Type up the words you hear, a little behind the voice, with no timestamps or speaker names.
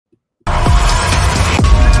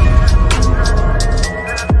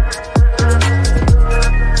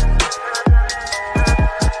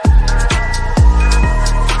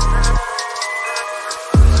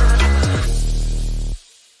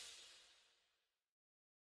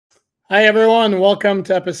Hi, everyone. Welcome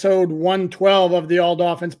to episode 112 of the All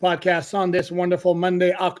Dolphins podcast on this wonderful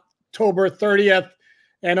Monday, October 30th.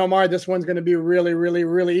 And Omar, this one's going to be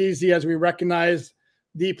really easy as we recognize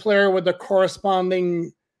the player with the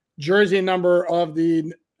corresponding jersey number of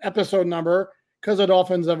the episode number, because the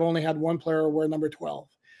Dolphins have only had one player wear number 12.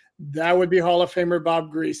 That would be Hall of Famer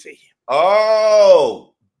Bob Greasy.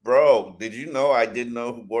 Oh, bro, did you know I didn't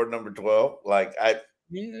know who wore number 12?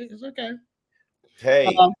 It's okay.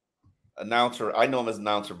 Hey, announcer. I know him as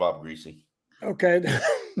announcer Bob Greasy. Okay.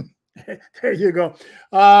 There you go.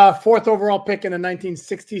 Fourth overall pick in the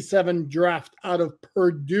 1967 draft out of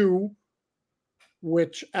Purdue,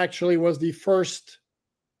 which actually was the first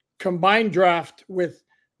combined draft with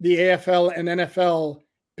the AFL and NFL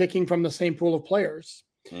picking from the same pool of players.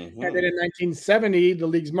 Mm-hmm. And then in 1970, the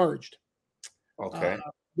leagues merged. Okay.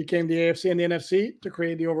 Became the AFC and the NFC to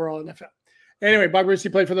create the overall NFL. Anyway, Bob Greasy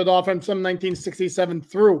played for the Dolphins from 1967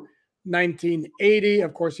 through 1980.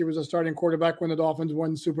 Of course, he was a starting quarterback when the Dolphins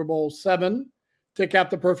won Super Bowl VII to cap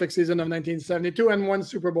the perfect season of 1972 and won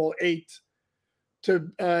Super Bowl VIII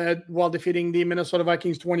while defeating the Minnesota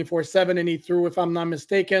Vikings 24-7. And he threw, if I'm not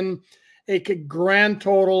mistaken, a grand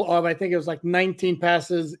total of, I think it was like 19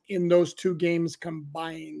 passes in those two games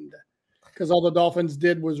combined, because all the Dolphins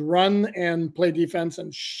did was run and play defense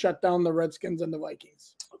and shut down the Redskins and the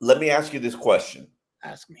Vikings. Let me ask you this question.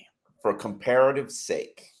 Ask me. For comparative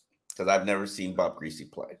sake, because I've never seen Bob Greasy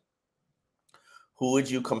play, who would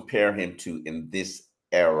you compare him to in this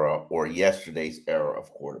era or yesterday's era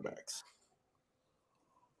of quarterbacks?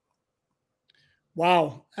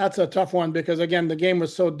 Wow, that's a tough one because, again, the game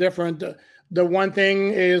was so different. The one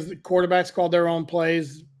thing is the quarterbacks called their own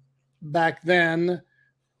plays back then.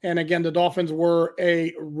 And, again, the Dolphins were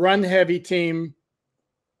a run-heavy team,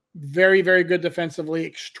 very good defensively,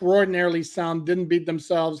 extraordinarily sound, didn't beat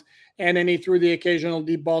themselves, and then he threw the occasional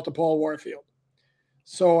deep ball to Paul Warfield.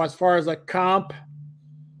 So as far as a comp,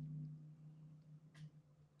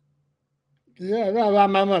 yeah,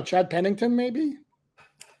 I'm not Chad Pennington, maybe?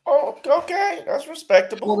 Oh, okay. That's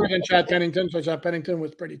respectable. Older than Chad Pennington, so Chad Pennington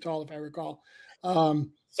was pretty tall, if I recall.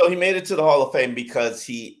 So he made it to the Hall of Fame because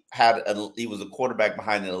he was a quarterback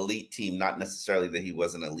behind an elite team, not necessarily that he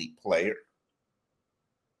was an elite player.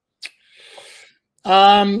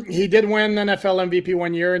 He did win NFL MVP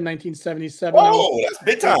one year in 1977. Oh, that's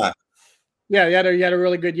big time. Yeah, he had a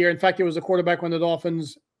really good year. In fact, he was a quarterback when the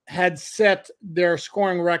Dolphins had set their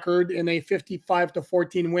scoring record in a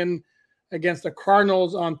 55-14 win against the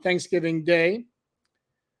Cardinals on Thanksgiving Day.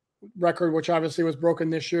 Record, which obviously was broken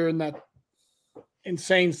this year in that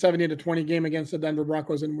insane 70-20 game against the Denver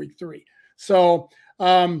Broncos in Week 3. So,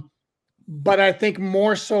 but I think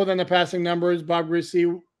more so than the passing numbers, Bob Greasy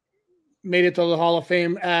made it to the Hall of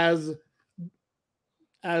Fame as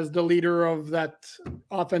the leader of that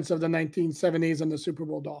offense of the 1970s and the Super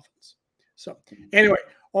Bowl Dolphins. So anyway,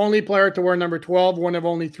 only player to wear number 12, one of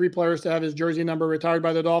only 3 players to have his jersey number retired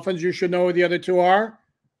by the Dolphins. You should know who the other 2 are.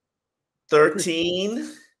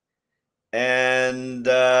 13 and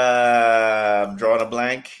I'm drawing a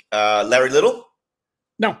blank. Larry Little?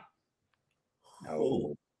 No.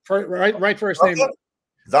 Right first name.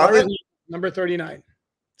 Zonka? Number 39.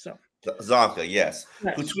 So Zonka, yes.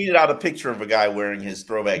 Who tweeted out a picture of a guy wearing his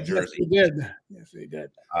throwback jersey. Yes, he did.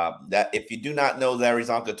 That if you do not know Larry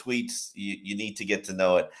Zonka tweets, you need to get to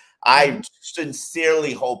know it. I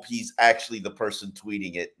sincerely hope he's actually the person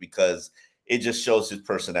tweeting it because it just shows his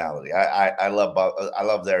personality. I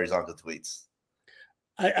love Larry Zonka tweets.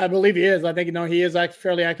 I believe he is. I think he is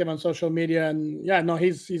fairly active on social media, and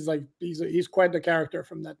he's quite the character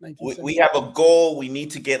from that 1970s. We have a goal. We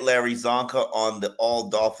need to get Larry Zonka on the All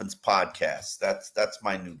Dolphins podcast. That's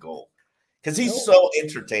my new goal because he's so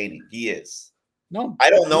entertaining. He is. No,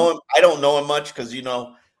 I don't know him. I don't know him much because I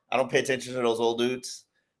don't pay attention to those old dudes.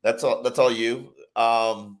 That's all you.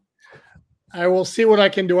 I will see what I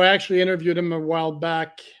can do. I actually interviewed him a while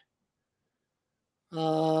back.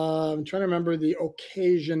 I'm trying to remember the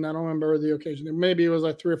occasion. I don't remember the occasion. Maybe it was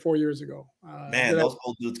like 3 or 4 years ago. Man, those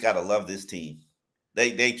old dudes gotta love this team.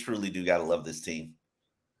 They truly do gotta love this team.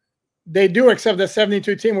 They do, except the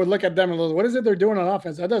 72 team would look at them and go, what is it they're doing on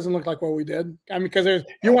offense? That doesn't look like what we did. I mean, because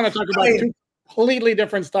you want to talk about 2 completely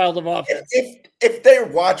different styles of offense. If they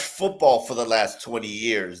watch football for the last 20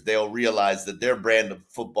 years, they'll realize that their brand of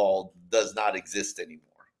football does not exist anymore.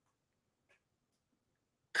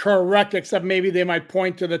 Correct, except maybe they might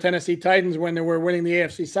point to the Tennessee Titans when they were winning the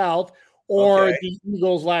AFC South, or the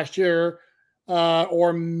Eagles last year,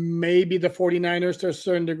 or maybe the 49ers to a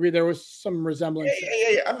certain degree. There was some resemblance.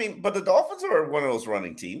 Yeah. I mean, but the Dolphins are one of those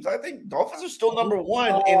running teams. I think Dolphins are still number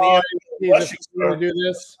 1 in the rushing. Do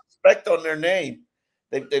this. Respect on their name.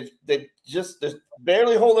 They're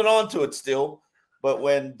barely holding on to it still. But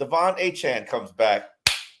when Devon Achane comes back,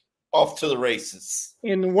 off to the races.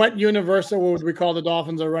 In what universe would we call the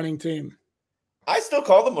Dolphins a running team? I still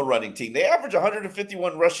call them a running team. They average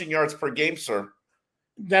 151 rushing yards per game, sir.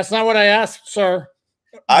 That's not what I asked, sir.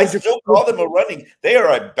 I still call them a running. They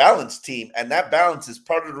are a balanced team, and that balance is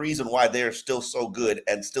part of the reason why they are still so good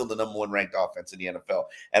and still the #1 ranked offense in the NFL.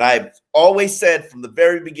 And I've always said from the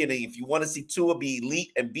very beginning, if you want to see Tua be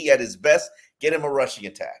elite and be at his best, get him a rushing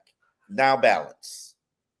attack. Now balance.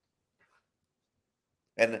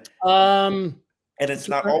 And it's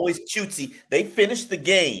not always cutesy. They finished the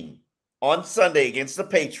game on Sunday against the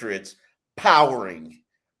Patriots, powering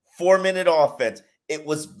 4-minute offense. It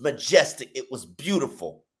was majestic. It was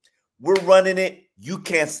beautiful. We're running it. You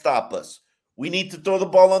can't stop us. We need to throw the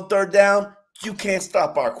ball on 3rd down. You can't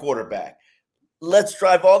stop our quarterback. Let's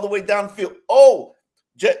drive all the way downfield. Oh,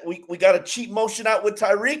 we got a cheat motion out with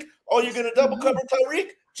Tyreek. Oh, you're going to double cover Tyreek?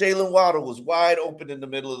 Jalen Waddle was wide open in the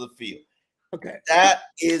middle of the field. Okay. That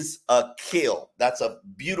is a kill. That's a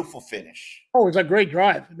beautiful finish. Oh, it's a great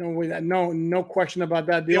drive. No question about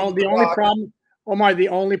that. The only problem, Omar, the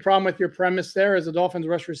only problem with your premise there is the Dolphins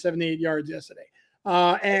rushed for 78 yards yesterday.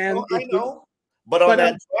 I know. But on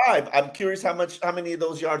that drive, I'm curious how many of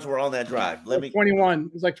those yards were on that drive. 21.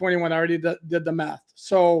 It was like 21. I already did the math.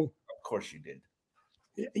 So of course you did.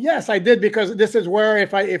 Yes, I did, because this is where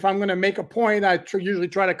if I'm going to make a point, I usually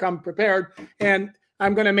try to come prepared, and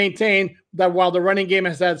I'm going to maintain that while the running game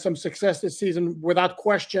has had some success this season, without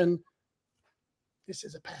question, this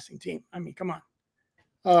is a passing team. I mean, come on.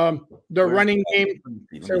 The running game.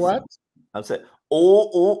 Say what? I'm saying,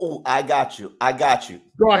 oh, I got you.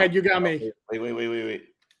 Go ahead. You got me. Wait.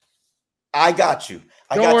 I got you.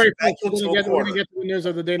 Don't worry, folks. We're going to get to the news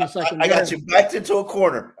of the day in a second. I got you backed into a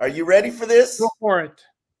corner. Are you ready for this? Go for it.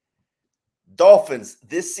 Dolphins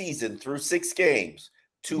this season through 6 games,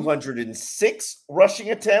 206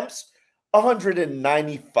 rushing attempts,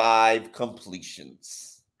 195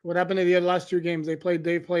 completions. What happened to the last 2 games? They played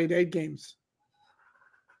 8 games.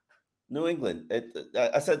 New England.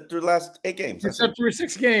 I said through the last 8 games. You said through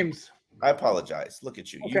 6 games. I apologize. Look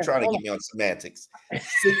at you. Okay, you're trying to get me on semantics.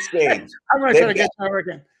 6 games. I'm going to try to get you over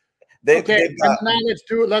again.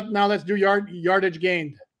 Now let's do yardage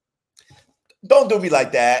gained. Don't do me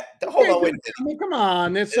like that. Hold on, wait a minute. I mean, come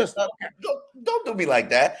on. It's just don't do me like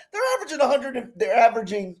that. They're averaging 100. They're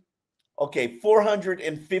averaging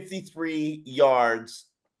 453 yards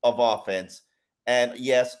of offense, and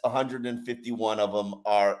yes, 151 of them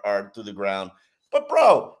are through the ground. But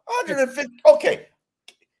bro, 150. Okay.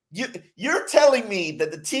 You're telling me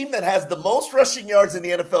that the team that has the most rushing yards in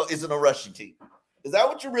the NFL isn't a rushing team? Is that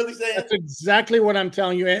what you're really saying? That's exactly what I'm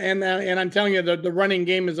telling you, and I'm telling you that the running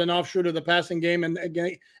game is an offshoot of the passing game, and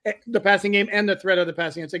again, the passing game and the threat of the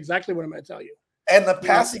passing. It's exactly what I'm going to tell you. And the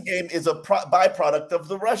passing game is a byproduct of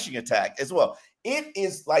the rushing attack as well. It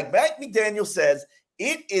is like Matt McDaniel says.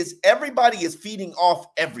 It is everybody is feeding off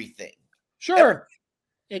everything. Sure,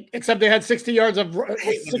 except they had 60 yards of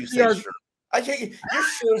 60 yards. Sure. I can't. Your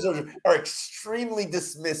shures are extremely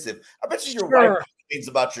dismissive. I bet you your wife complains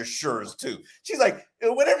about your shures too. She's like,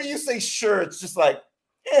 whenever you say sure, it's just like,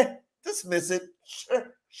 dismiss it.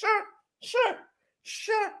 Sure.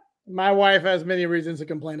 My wife has many reasons to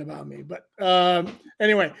complain about me, but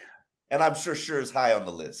anyway. And I'm sure is high on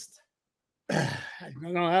the list. I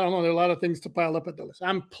don't know. There are a lot of things to pile up at the list.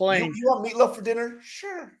 I'm playing. You want meatloaf for dinner?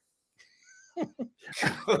 Sure.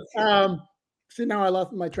 See, now I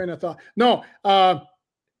lost my train of thought. No, but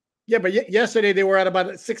yesterday they were at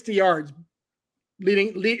about 60 yards,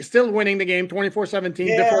 still winning the game, 24-17.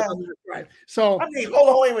 Yeah. So I mean, hold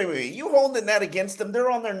on, wait. You holding that against them? They're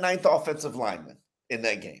on their 9th offensive lineman in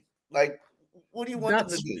that game. Like, what do you want them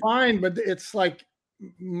to do? That's fine, but it's like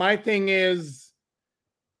my thing is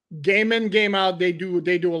game in, game out. They do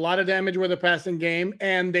a lot of damage with the passing game,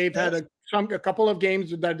 and they've had a couple of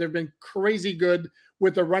games that they've been crazy good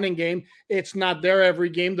with the running game. It's not there every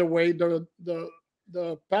game the way the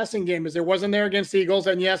passing game is. It wasn't there against the Eagles,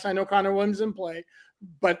 and yes, I know Connor Williams in play,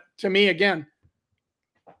 but to me, again,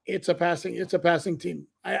 it's a passing team.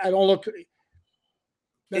 I don't look.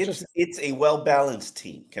 It's a well-balanced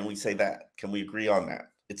team. Can we say that? Can we agree on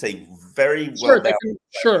that? It's a very well-balanced.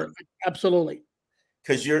 Sure, absolutely.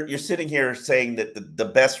 Because you're sitting here saying that the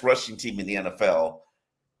best rushing team in the NFL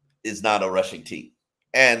is not a rushing team,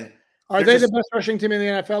 and are they the best rushing team in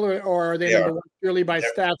the NFL, or are they number one purely by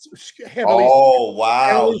stats? Heavily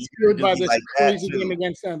skewed by this crazy game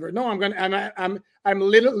against Denver. No, I'm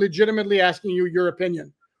legitimately asking you your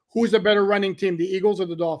opinion. Who's the better running team, the Eagles or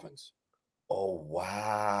the Dolphins? Oh,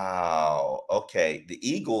 wow. Okay. The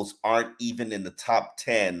Eagles aren't even in the top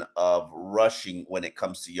 10 of rushing when it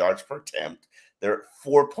comes to yards per attempt. They're at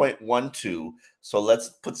 4.12. So let's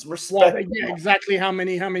put some Well, respect. yeah, exactly how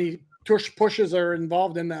many pushes are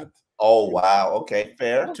involved in that? Oh, wow. Okay.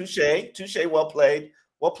 Fair. Touche. Touche. Well played.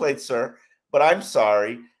 Well played, sir. But I'm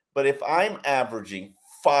sorry. But if I'm averaging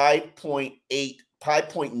 5.8,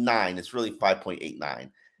 5.9, it's really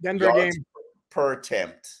 5.89 Denver yards game. per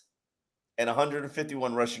attempt and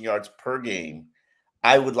 151 rushing yards per game,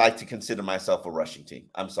 I would like to consider myself a rushing team.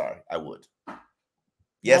 I'm sorry, I would. Now,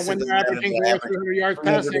 Yes, it when doesn't you're matter averaging that I over average 300 yards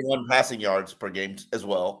passing, 301 passing yards per game as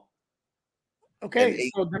well, and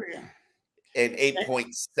okay, so and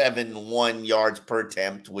 8.71 yards per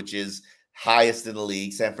attempt, which is highest in the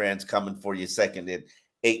league. San Fran's coming for you second at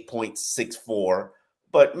 8.64.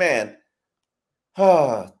 But man,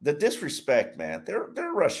 the disrespect, man. They're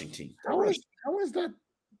a rushing team. They're rushing. how is that?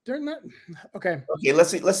 They're not okay. Okay,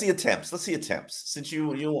 let's see attempts. Let's see attempts. Since you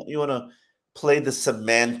want to play the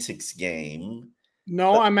semantics game.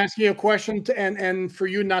 No, I'm asking you a question and for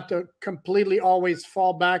you not to completely always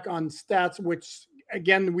fall back on stats, which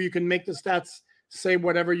again, you can make the stats say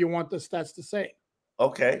whatever you want the stats to say.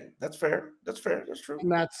 Okay, that's fair. That's fair. That's true.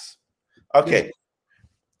 And that's Okay.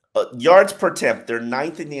 Yards per attempt, they're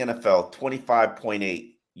ninth in the NFL,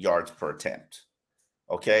 25.8 yards per attempt.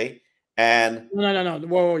 Okay. And no.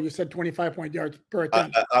 Whoa, you said 25 yards per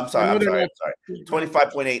attempt. I'm sorry. I'm sorry.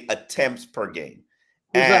 25.8 attempts per game.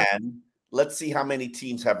 Who's that? And let's see how many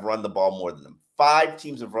teams have run the ball more than them. 5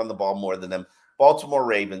 teams have run the ball more than them. Baltimore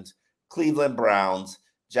Ravens, Cleveland Browns,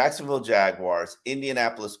 Jacksonville Jaguars,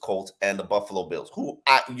 Indianapolis Colts, and the Buffalo Bills, who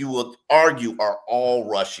you would argue are all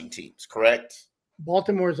rushing teams, correct?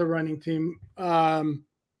 Baltimore's a running team,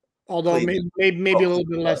 although maybe a little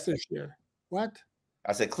bit less this year. What?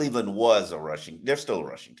 I said Cleveland was a rushing. They're still a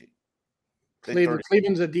rushing team.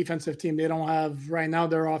 Cleveland's a defensive team. They don't have right now.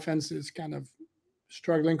 Their offense is kind of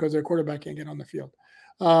struggling because their quarterback can't get on the field.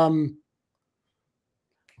 No,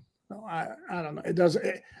 I don't know. It does.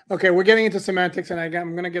 Okay, we're getting into semantics, and I'm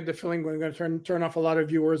going to get the feeling we're going to turn off a lot of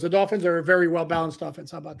viewers. The Dolphins are a very well balanced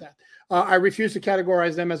offense. How about that? I refuse to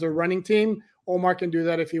categorize them as a running team. Omar can do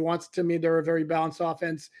that if he wants. To me, they're a very balanced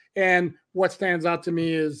offense. And what stands out to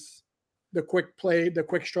me is the quick play, the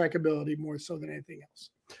quick strike ability more so than anything else.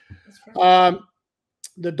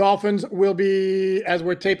 The Dolphins will be, as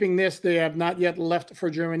we're taping this, they have not yet left for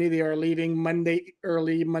Germany. They are leaving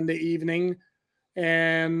early Monday evening.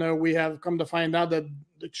 And we have come to find out that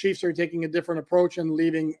the Chiefs are taking a different approach and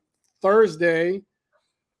leaving Thursday.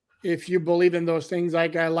 If you believe in those things, I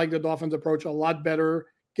like the Dolphins' approach a lot better.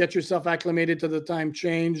 Get yourself acclimated to the time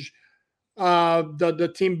change.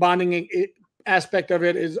 The team bonding aspect of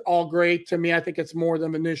it is all great. To me, I think it's more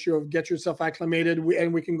than an issue of get yourself acclimated.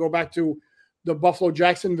 And we can go back to the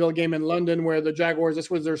Buffalo-Jacksonville game in London where the Jaguars,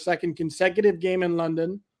 this was their second consecutive game in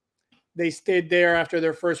London. They stayed there after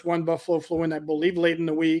their first one. Buffalo flew in, I believe, late in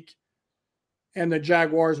the week. And the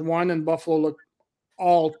Jaguars won, and Buffalo looked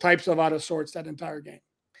all types of out of sorts that entire game.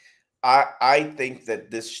 I think that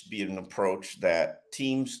this should be an approach that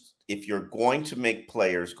teams, if you're going to make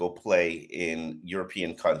players go play in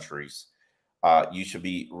European countries, you should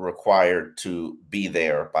be required to be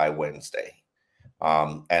there by Wednesday.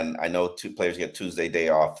 And I know 2 players get Tuesday day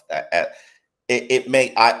off.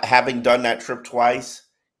 Having done that trip twice,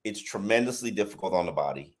 it's tremendously difficult on the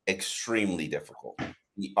body, extremely difficult,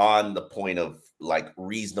 beyond the point of like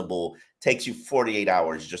reasonable. Takes you 48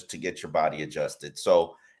 hours just to get your body adjusted.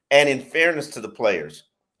 So, and in fairness to the players,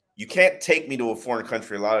 you can't take me to a foreign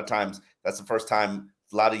country. A lot of times, that's the first time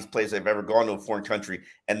a lot of these players have ever gone to a foreign country,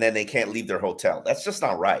 and then they can't leave their hotel. That's just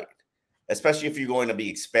not right, especially if you're going to be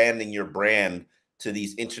expanding your brand to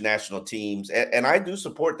these international teams. And I do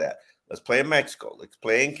support that. Let's play in Mexico. Let's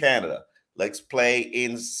play in Canada. Let's play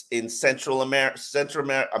in South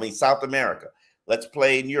America. Let's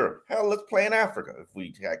play in Europe. Hell, let's play in Africa if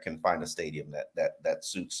we can find a stadium that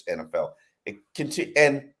suits NFL.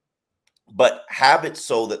 But have it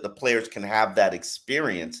so that the players can have that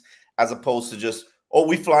experience as opposed to just, oh,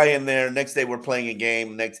 we fly in there, next day we're playing a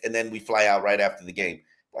game, and then we fly out right after the game.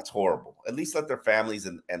 That's horrible. At least let their families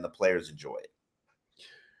and the players enjoy it.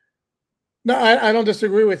 No, I don't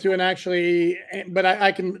disagree with you. And actually, but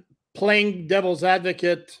I can, playing devil's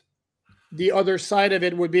advocate, the other side of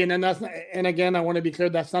it would be, and again, I want to be clear,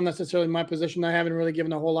 that's not necessarily my position. I haven't really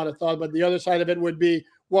given a whole lot of thought, but the other side of it would be,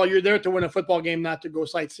 well, you're there to win a football game, not to go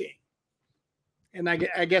sightseeing. And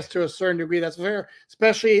I guess to a certain degree, that's fair,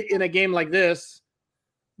 especially in a game like this,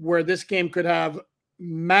 where this game could have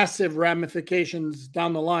massive ramifications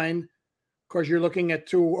down the line. because you're looking at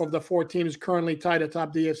 2 of the 4 teams currently tied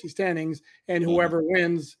atop the AFC standings, and whoever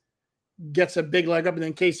wins gets a big leg up. And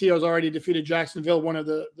then KC has already defeated Jacksonville, one of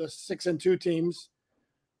the 6-2 teams.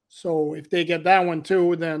 So if they get that one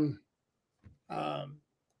too, then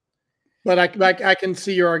but I can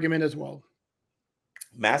see your argument as well.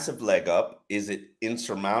 Massive leg up. Is it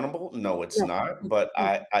insurmountable? No, it's not. But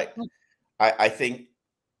I think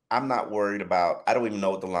I'm not worried about. I don't even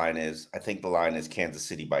know what the line is. I think the line is Kansas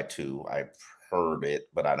City by 2. I've heard it,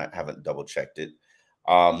 but I haven't double checked it.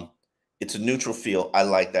 It's a neutral field. I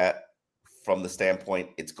like that from the standpoint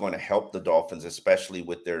it's going to help the Dolphins, especially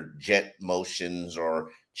with their jet motions or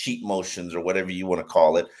cheat motions or whatever you want to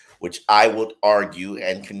call it, which I would argue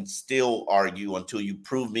and can still argue until you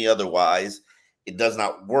prove me otherwise. It does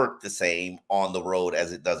not work the same on the road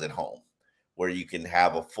as it does at home, where you can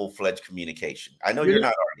have a full-fledged communication. I know you're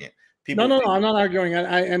not arguing. People no, I'm not arguing.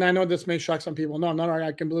 And I know this may shock some people. No, I'm not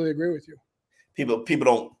arguing. I completely agree with you. People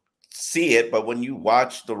don't see it, but when you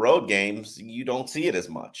watch the road games, you don't see it as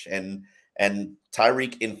much. And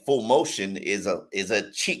Tyreek in full motion is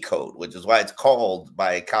a cheat code, which is why it's called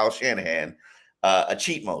by Kyle Shanahan a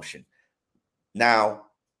cheat motion. Now,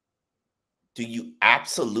 do you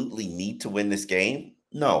absolutely need to win this game?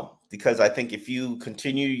 No, because I think if you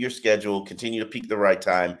continue your schedule, continue to peak the right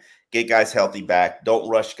time, get guys healthy back, don't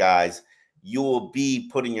rush guys, you will be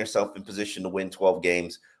putting yourself in position to win 12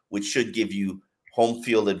 games, which should give you home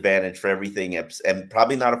field advantage for everything, and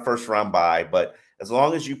probably not a first-round bye, but as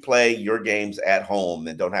long as you play your games at home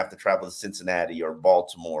and don't have to travel to Cincinnati or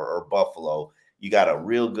Baltimore or Buffalo, you got a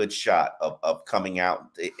real good shot of coming out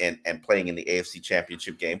and playing in the AFC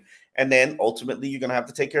Championship game. And then ultimately you're going to have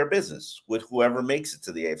to take care of business with whoever makes it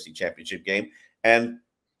to the AFC Championship game. And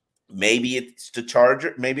maybe it's the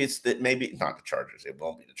Chargers. Maybe not the Chargers. It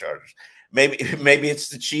won't be the Chargers. Maybe it's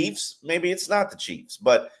the Chiefs. Maybe it's not the Chiefs.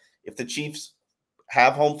 But if the Chiefs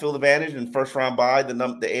have home field advantage and first round bye the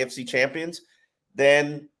AFC champions,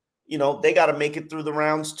 then they got to make it through the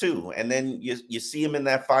rounds too. And then you see them in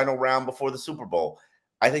that final round before the Super Bowl.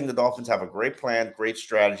 I think the Dolphins have a great plan, great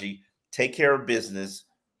strategy, take care of business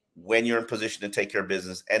when you're in position to take care of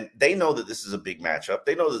business. And they know that this is a big matchup.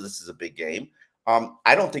 They know that this is a big game.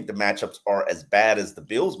 I don't think the matchups are as bad as the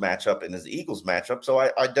Bills matchup and as the Eagles matchup. So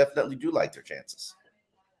I definitely do like their chances.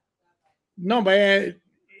 No, but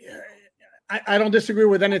I don't disagree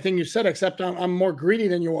with anything you said, except I'm more greedy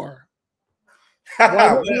than you are.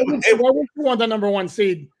 Why would you want the number 1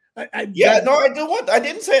 seed? I do want. I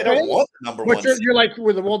didn't say I don't want the number 1 seed. You're like,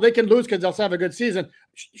 well, they can lose because they'll have a good season.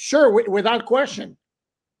 Sure, without question.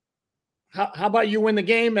 How about you win the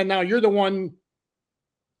game, and now you're the one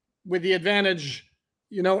with the advantage,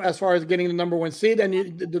 as far as getting the number 1 seed.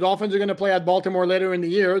 And the Dolphins are going to play at Baltimore later in the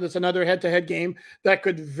year. That's another head-to-head game that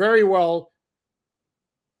could very well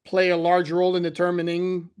play a large role in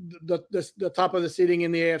determining the top of the seeding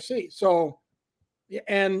in the AFC. So,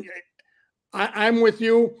 and I'm with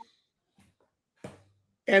you.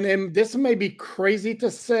 And this may be crazy to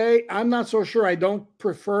say. I'm not so sure. I don't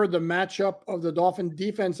prefer the matchup of the Dolphin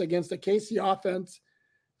defense against the KC offense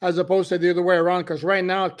as opposed to the other way around, because right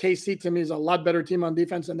now KC to me is a lot better team on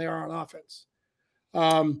defense than they are on offense.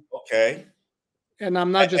 Okay. And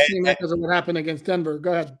I'm not just saying that because of what happened against Denver.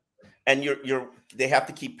 Go ahead. And they have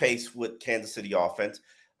to keep pace with Kansas City offense.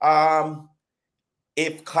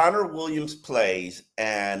 If Connor Williams plays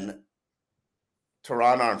and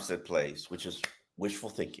Teron Armstead plays, which is wishful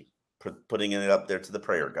thinking, putting it up there to the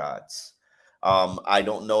prayer gods. I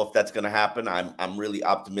don't know if that's going to happen. I'm really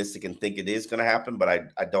optimistic and think it is going to happen, but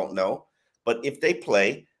I don't know. But if they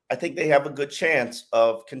play, I think they have a good chance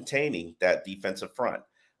of containing that defensive front.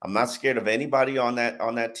 I'm not scared of anybody on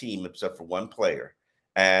that team except for one player.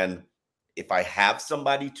 And if I have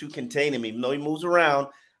somebody to contain him, even though he moves around,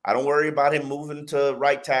 I don't worry about him moving to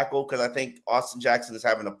right tackle because I think Austin Jackson is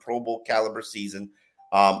having a Pro Bowl caliber season.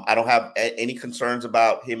 I don't have any concerns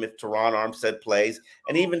about him if Teron Armstead plays,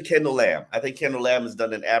 and even Kendall Lamb. I think Kendall Lamb has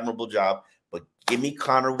done an admirable job, but give me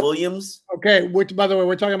Connor Williams. Okay, which, by the way,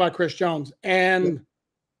 we're talking about Chris Jones. And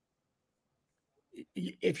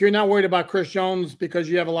if you're not worried about Chris Jones because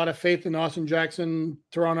you have a lot of faith in Austin Jackson,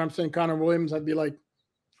 Teron Armstead, and Connor Williams, I'd be like,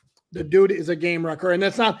 the dude is a game wrecker. And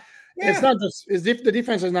it's not just the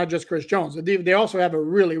defense is not just Chris Jones. They also have a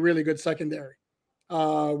really, really good secondary.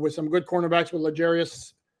 With some good cornerbacks with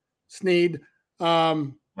L'Jarius Sneed,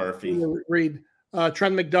 Murphy, Reed,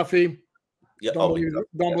 Trent McDuffie. Yeah, don't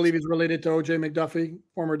believe he's related to OJ McDuffie,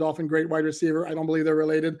 former Dolphin great wide receiver. I don't believe they're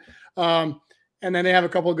related. And then they have a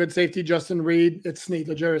couple of good safety. Justin Reed, it's Sneed,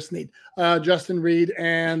 L'Jarius Sneed. Justin Reed,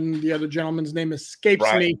 and the other gentleman's name escapes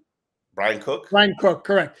me. Brian Cook. Brian Cook,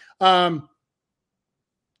 correct.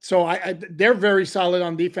 So they're very solid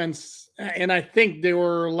on defense. And I think they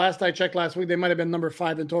were, last I checked last week, they might have been number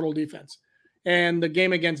 5 in total defense. And the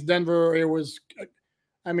game against Denver, it was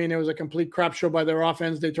a complete crap show by their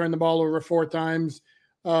offense. They turned the ball over 4 times,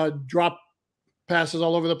 dropped passes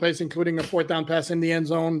all over the place, including a 4th down pass in the end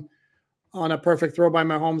zone on a perfect throw by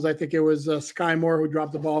Mahomes. I think it was Sky Moore who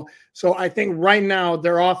dropped the ball. So I think right now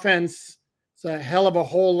their offense is a hell of a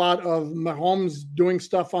whole lot of Mahomes doing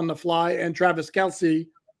stuff on the fly and Travis Kelce,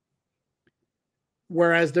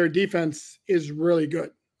 whereas their defense is really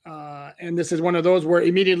good. And this is one of those where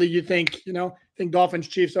immediately you think Dolphins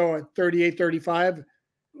Chiefs, at 38-35.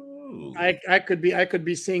 I could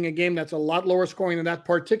be seeing a game that's a lot lower scoring than that,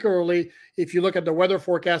 particularly if you look at the weather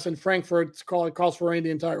forecast in Frankfurt. It calls for rain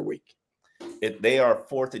the entire week. They are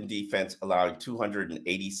 4th in defense, allowing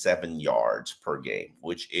 287 yards per game,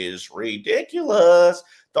 which is ridiculous.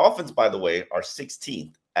 Dolphins, by the way, are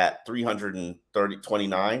 16th at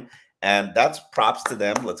 329. And that's props to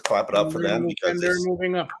them. Let's clap it up for them because they're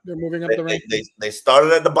moving up. They're moving up the rankings. They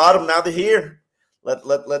started at the bottom. Now they're here.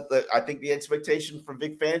 I think the expectation for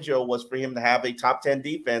Vic Fangio was for him to have a top 10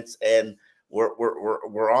 defense, and we're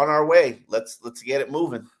on our way. Let's get it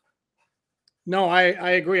moving. No, I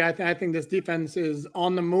agree. I think this defense is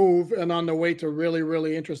on the move and on the way to really,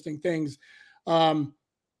 really interesting things,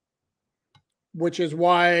 which is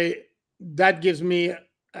why that gives me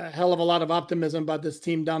a hell of a lot of optimism about this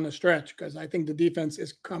team down the stretch, because I think the defense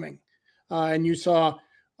is coming. And you saw,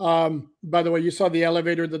 by the way, you saw the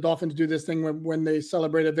elevator. The Dolphins do this thing when they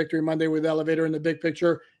celebrated Victory Monday with the elevator in the big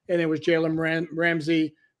picture, and it was Jalen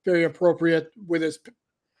Ramsey, very appropriate with his.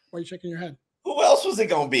 Why are you shaking your head? Who else was it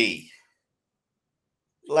going to be?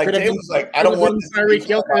 Like Jay was like, I don't want this. Tyreek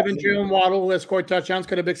Hill, could have been Jalen Waddle who scored touchdowns.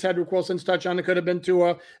 Could have been Cedric Wilson's touchdown. It could have been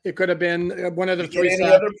Tua. It could have been one of the 3. Any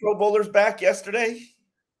other Pro Bowlers back yesterday?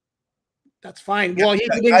 That's fine. Well, he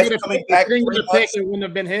didn't get a pick. It wouldn't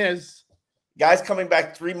have been his. Guys coming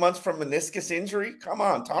back 3 months from meniscus injury. Come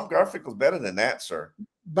on, Tom Garfinkel's better than that, sir.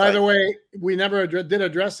 By the way, we never did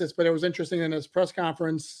address this, but it was interesting in his press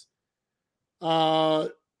conference. The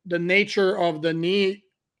nature of the knee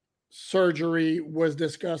surgery was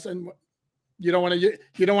discussed, and you don't want to go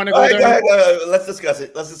there. Go ahead. Let's discuss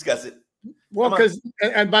it. Well, because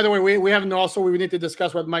and by the way, we haven't also we need to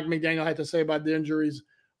discuss what Mike McDaniel had to say about the injuries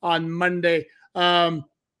on Monday. No,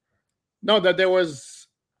 that there was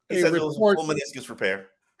a report. It was a full meniscus repair.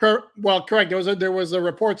 Correct. There was a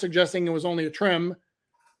report suggesting it was only a trim,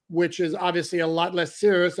 which is obviously a lot less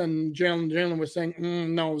serious. And Jalen was saying,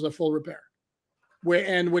 no, it was a full repair,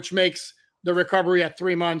 which makes the recovery at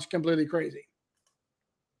 3 months completely crazy.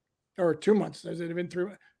 Or 2 months. Has it been 3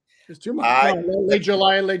 months? It's 2 months. Late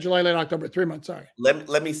July, late October. 3 months. Sorry.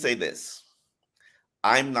 Let me say this.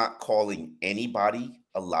 I'm not calling anybody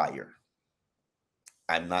a liar.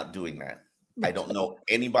 I'm not doing that. I don't know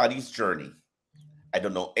anybody's journey. I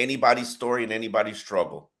don't know anybody's story and anybody's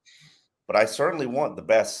struggle. But I certainly want the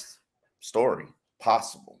best story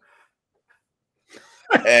possible.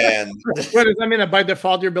 And what does that mean? That by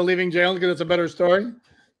default you're believing Jalen because it's a better story?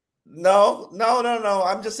 No.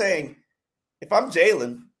 I'm just saying, if I'm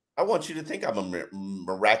Jalen, I want you to think I'm a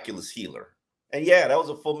miraculous healer. And yeah, that was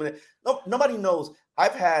a full minute. No, nobody knows.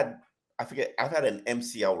 I've had an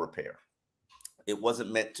MCL repair. It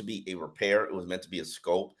wasn't meant to be a repair. It was meant to be a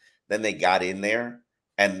scope. Then they got in there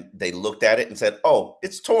and they looked at it and said, oh,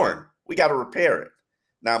 it's torn. We got to repair it.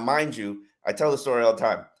 Now, mind you, I tell the story all the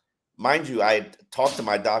time. Mind you, I talked to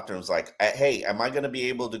my doctor and was like, hey, am I going to be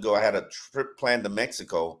able to go? I had a trip planned to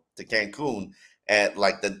Mexico, to Cancun, at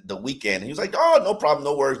like the weekend. He was like, oh, no problem.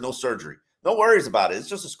 No worries. No surgery. No worries about it. It's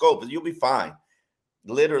just a scope. You'll be fine.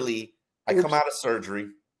 Literally, I come out of surgery.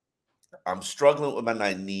 I'm struggling with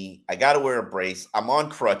my knee. I got to wear a brace. I'm on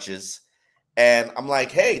crutches. And I'm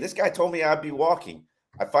like, hey, this guy told me I'd be walking.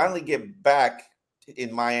 I finally get back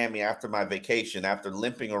in Miami after my vacation, after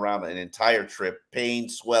limping around an entire trip, pain,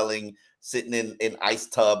 swelling, sitting in ice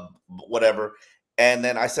tub, whatever. And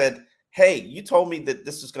then I said, hey, you told me that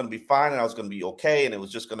this was going to be fine and I was going to be okay and it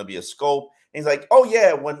was just going to be a scope. And he's like, oh,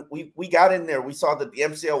 yeah, when we got in there, we saw that the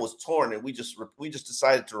MCL was torn and we just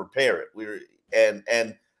decided to repair it. And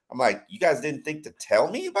I'm like, you guys didn't think to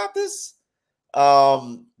tell me about this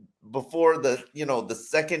before the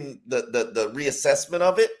reassessment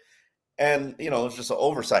of it. And, it's just an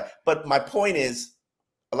oversight. But my point is,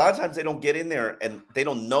 a lot of times they don't get in there and they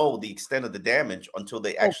don't know the extent of the damage until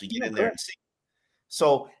they actually get in there and see.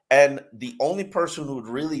 So, and the only person who would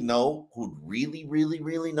really know, who'd really, really,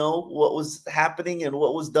 really know what was happening and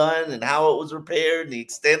what was done and how it was repaired and the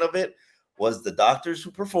extent of it was the doctors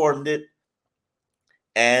who performed it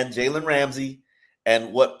and Jalen Ramsey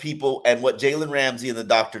and what Jalen Ramsey and the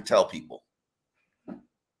doctor tell people.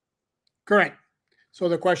 Correct. So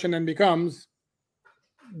the question then becomes,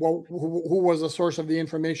 well, who was the source of the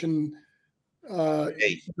information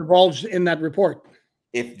divulged in that report?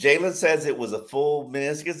 If Jalen says it was a full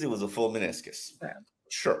meniscus, it was a full meniscus. Yeah.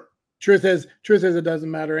 Sure. Truth is, it doesn't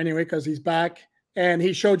matter anyway because he's back and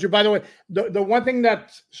he showed you. By the way, the one thing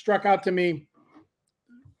that struck out to me,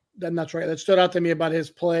 that stood out to me about his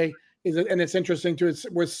play is, and it's interesting too. It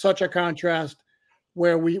was such a contrast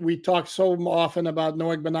where we talk so often about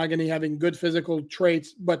Noah Benogany having good physical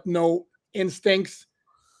traits but no instincts.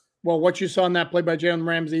 Well, what you saw in that play by Jalen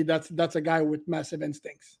Ramsey, that's a guy with massive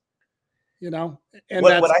instincts, and go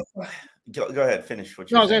ahead, finish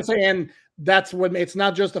what you. No, I was going to say, and that's what it's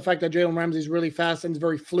not just the fact that Jalen Ramsey's really fast and he's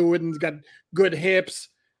very fluid and he's got good hips,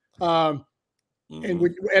 and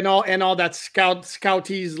all that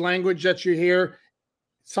scouties language that you hear.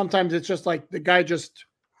 Sometimes it's just like the guy just,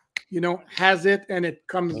 has it and it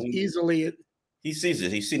comes easily. He sees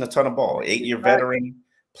it. He's seen a ton of ball. 8-year veteran.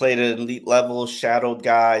 Played at elite level, shadowed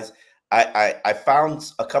guys. I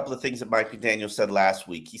found a couple of things that Mike McDaniel said last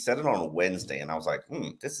week. He said it on a Wednesday, and I was like,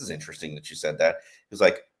 this is interesting that you said that. It was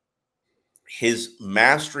like his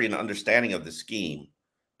mastery and understanding of the scheme,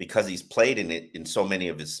 because he's played in it in so many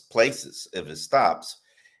of his places, of his stops,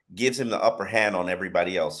 gives him the upper hand on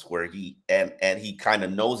everybody else, where he kind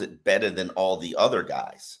of knows it better than all the other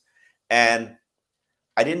guys. And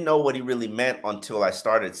I didn't know what he really meant until I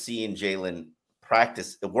started seeing Jalen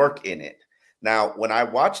practice the work in it. Now, when I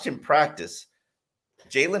watched him practice,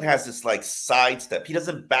 Jalen has this like sidestep. He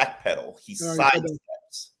doesn't backpedal. He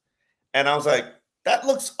sidesteps. And I was like, that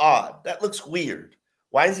looks odd. That looks weird.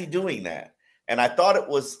 Why is he doing that? And I thought it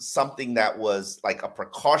was something that was like a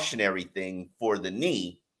precautionary thing for the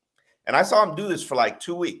knee. And I saw him do this for like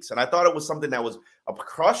 2 weeks. And I thought it was something that was a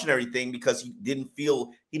precautionary thing because he didn't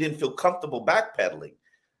feel comfortable backpedaling.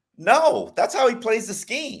 No, that's how he plays the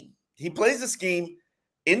scheme. He plays the scheme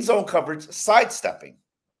in zone coverage, sidestepping.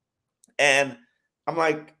 And I'm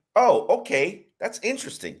like, oh, okay, that's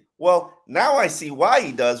interesting. Well, now I see why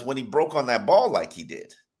he does when he broke on that ball like he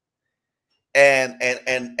did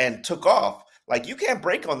and took off. Like, you can't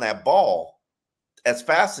break on that ball as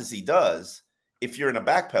fast as he does if you're in a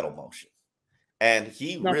backpedal motion. And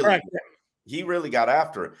he really got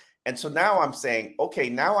after it. And so now I'm saying, okay,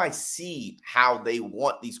 now I see how they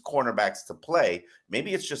want these cornerbacks to play.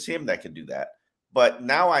 Maybe it's just him that can do that. But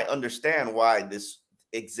now I understand why this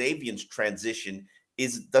Xavier's transition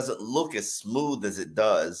doesn't look as smooth as it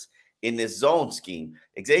does in this zone scheme.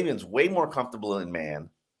 Xavier's way more comfortable in man.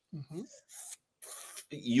 Mm-hmm.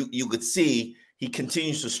 You could see he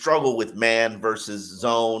continues to struggle with man versus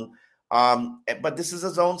zone. But this is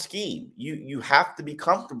a zone scheme. You have to be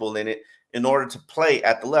comfortable in it in order to play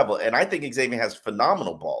at the level. And I think Xavier has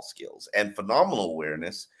phenomenal ball skills and phenomenal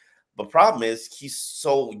awareness. The problem is he's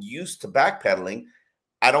so used to backpedaling.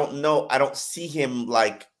 I don't see him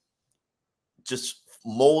like just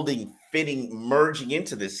molding, fitting, merging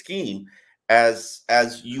into this scheme as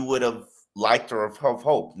you would have liked or have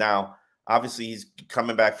hoped. Now, obviously, he's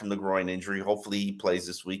coming back from the groin injury. Hopefully he plays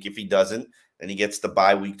this week. If he doesn't, then he gets the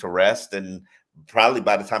bye week to rest. And probably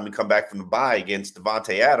by the time we come back from the bye against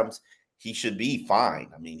Devontae Adams, he should be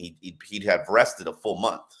fine. I mean, he'd have rested a full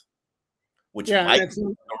month, which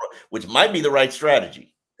might be the right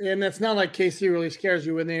strategy. And it's not like KC really scares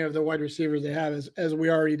you with any of the wide receivers they have, as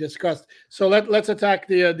we already discussed. So let's attack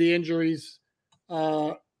the injuries.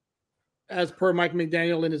 As per Mike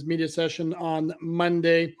McDaniel in his media session on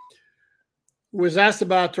Monday, was asked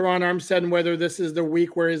about Teron Armstead and whether this is the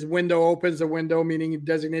week where his window opens, the window meaning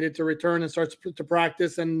designated to return, and starts to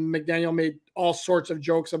practice. And McDaniel made all sorts of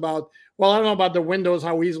jokes about, well, I don't know about the windows,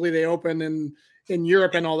 how easily they open in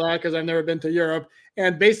Europe and all that, because I've never been to Europe.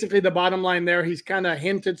 And basically the bottom line there, he's kind of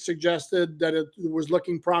suggested that it was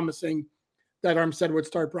looking promising that Armstead would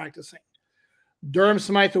start practicing. Durham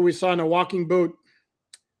Smythe, who we saw in a walking boot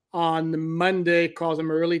on Monday, calls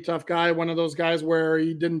him a really tough guy. One of those guys where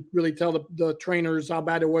he didn't really tell the trainers how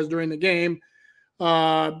bad it was during the game.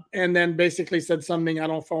 And then basically said something, I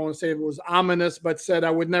don't want to say it was ominous, but said,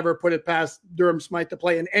 I would never put it past Durham Smythe to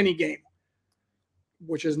play in any game,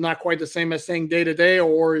 which is not quite the same as saying day-to-day,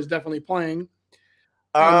 or is definitely playing.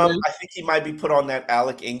 I think he might be put on that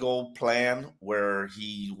Alec Ingold plan where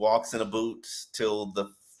he walks in a boot till the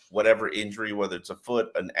whatever injury, whether it's a foot,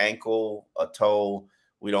 an ankle, a toe.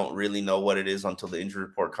 We don't really know what it is until the injury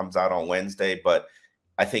report comes out on Wednesday, but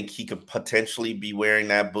I think he could potentially be wearing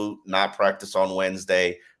that boot, not practice on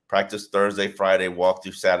Wednesday, practice Thursday, Friday, walk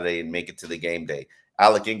through Saturday, and make it to the game day.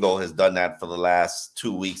 Alec Ingold has done that for the last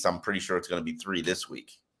 2 weeks. I'm pretty sure it's going to be 3 this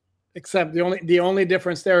week. Except the only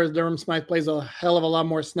difference there is Durham Smythe plays a hell of a lot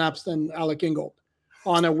more snaps than Alec Ingold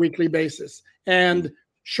on a weekly basis. And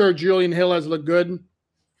sure, Julian Hill has looked good,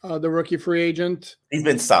 the rookie free agent. He's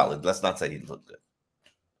been solid. Let's not say he looked good.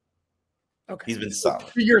 Okay. He's been solid.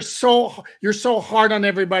 You're so hard on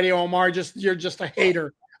everybody, Omar. You're just a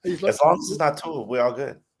hater. As long as it's not Tua, we're all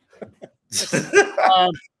good.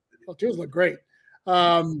 Well, Tua's look great.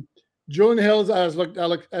 Julian Hills has looked.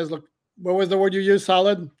 What was the word you used?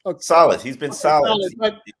 Solid. Okay. Solid. He's been solid.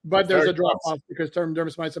 But there's a drop off because Durham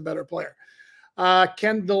Smythe's a better player.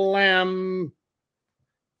 Kendall Lamb,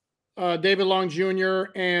 David Long Jr.,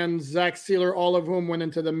 and Zach Sealer, all of whom went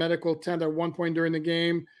into the medical tent at one point during the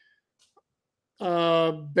game.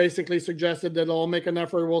 Basically suggested that they'll make an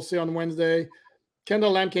effort. We'll see on Wednesday.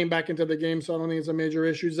 Kendall Lamb came back into the game, so I don't think it's a major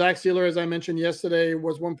issue. Zach Sealer, as I mentioned yesterday,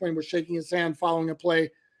 was shaking his hand following a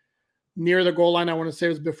play near the goal line. I want to say it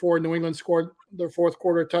was before New England scored their fourth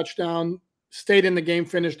quarter touchdown. Stayed in the game,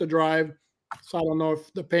 finished the drive. So I don't know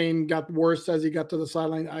if the pain got worse as he got to the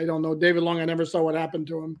sideline. I don't know. David Long, I never saw what happened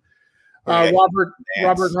to him. Robert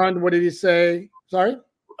Hunt, what did he say? Sorry?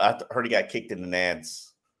 I heard he got kicked in the nads.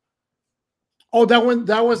 Oh, that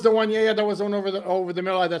was the one. Yeah, that was the one over the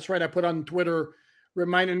middle. That's right. I put on Twitter,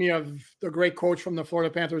 reminding me of the great coach from the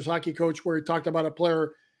Florida Panthers hockey coach, where he talked about a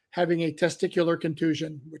player having a testicular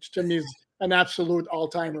contusion, which to me is an absolute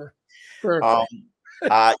all-timer.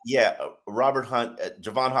 Yeah, Robert Hunt,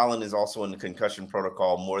 Javon Holland is also in the concussion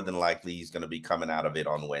protocol. More than likely, he's going to be coming out of it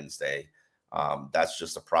on Wednesday. That's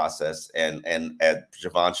just a process, and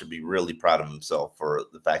Javon should be really proud of himself for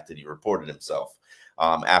the fact that he reported himself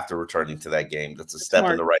after returning to that game. That's a step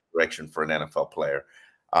in the right direction for an NFL player.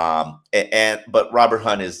 But Robert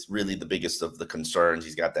Hunt is really the biggest of the concerns.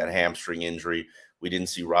 He's got that hamstring injury. We didn't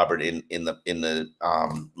see Robert in the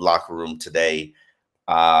locker room today.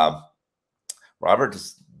 Robert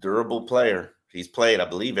is a durable player. He's played, I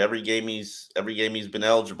believe, every game he's been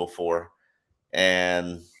eligible for,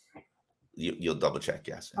 and you'll double check.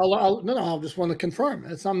 Yes. I'll just want to confirm.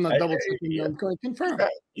 I'm not double checking. I'm going to confirm.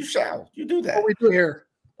 You shall. You do that. What we do here.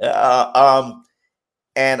 And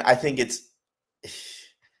I think it's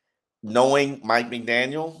knowing Mike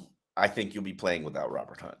McDaniel. I think you'll be playing without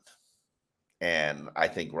Robert Hunt. And I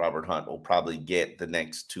think Robert Hunt will probably get the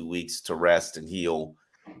next 2 weeks to rest and heal.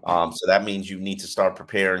 So that means you need to start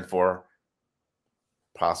preparing for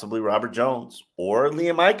possibly Robert Jones or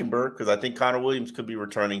Liam Eichenberg, because I think Connor Williams could be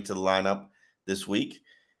returning to the lineup this week.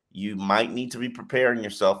 You might need to be preparing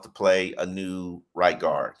yourself to play a new right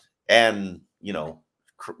guard and,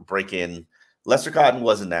 break in. Lester Cotton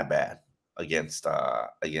wasn't that bad against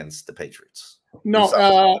the Patriots.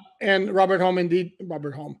 No, and Robert Hunt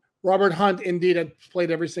indeed had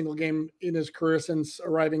played every single game in his career since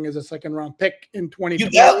arriving as a second-round pick in 2020.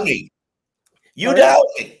 You doubt me. You doubt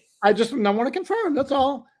me. I want to confirm. That's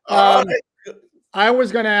all. I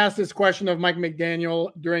was going to ask this question of Mike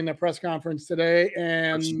McDaniel during the press conference today,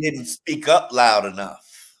 and you didn't speak up loud enough.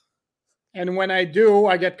 And when I do,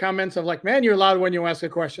 I get comments of like, "Man, you're loud when you ask a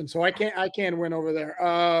question." So I can't win over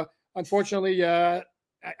there. Unfortunately, I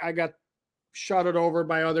got shouted over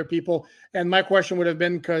by other people. And my question would have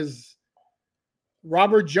been, because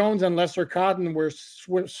Robert Jones and Lester Cotton were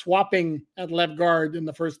swapping at left guard in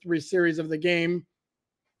the first 3 series of the game.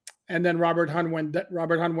 And then Robert Hunt went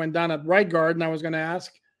down at right guard. And I was going to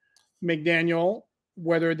ask McDaniel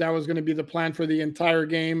whether that was going to be the plan for the entire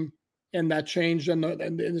game. And that changed. And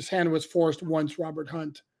his hand was forced once Robert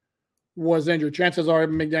Hunt was injured. Chances are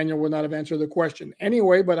McDaniel would not have answered the question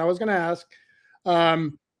anyway, but I was going to ask.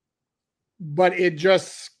 But it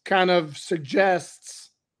just kind of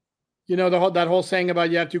suggests, that whole saying about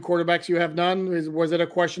you have 2 quarterbacks, you have none. Was it a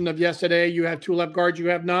question of yesterday, you have 2 left guards, you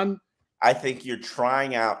have none? I think you're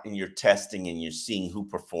trying out and you're testing and you're seeing who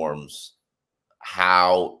performs,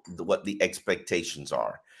 what the expectations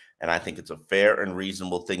are. And I think it's a fair and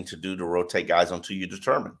reasonable thing to do to rotate guys until you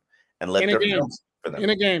determine and let them for them.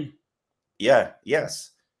 In a game. Yeah.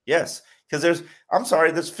 Yes. Because there's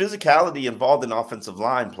physicality involved in offensive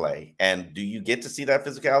line play. And do you get to see that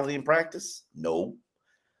physicality in practice? No.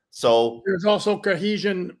 So there's also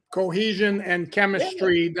cohesion and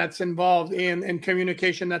chemistry that's involved in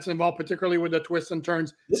communication that's involved, particularly with the twists and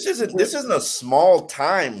turns. This isn't a small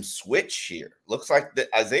time switch here. Looks like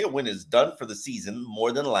Isaiah Wynn is done for the season,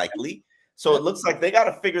 more than likely. So it looks like they got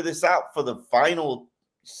to figure this out for the final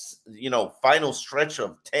stretch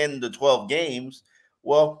of 10 to 12 games.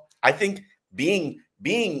 Well, I think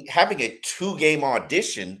having a 2-game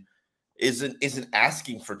audition isn't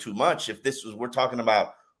asking for too much. If we're talking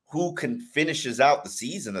about who finishes out the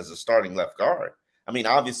season as a starting left guard. I mean,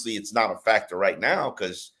 obviously it's not a factor right now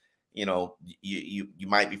because you know, you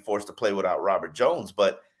might be forced to play without Robert Jones,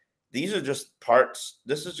 but these are just parts.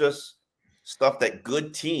 This is just stuff that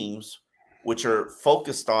good teams, which are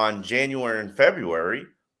focused on January and February,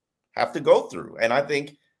 have to go through. And I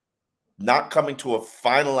think not coming to a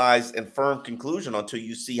finalized and firm conclusion until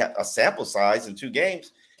you see a sample size in 2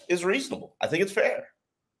 games is reasonable. I think it's fair.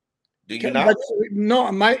 Do you not? No,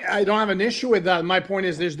 I don't have an issue with that. My point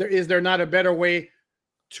is there not a better way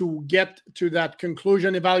to get to that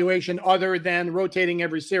conclusion evaluation other than rotating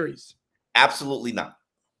every series? Absolutely not.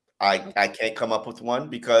 I can't come up with one,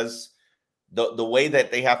 because the way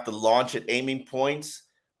that they have to launch at aiming points,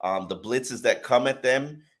 the blitzes that come at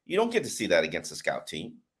them, you don't get to see that against a scout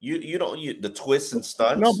team. You don't the twists and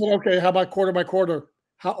stunts. No, but okay. How about quarter by quarter?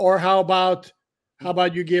 How about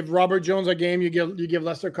you give Robert Jones a game, you give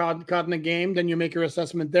Lester Cotton a game, then you make your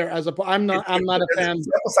assessment there. I'm not a fan. The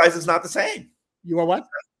sample size is not the same. You are what?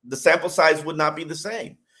 The sample size would not be the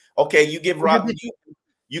same. Okay, you give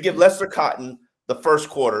Lester Cotton the first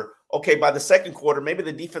quarter. Okay, by the second quarter, maybe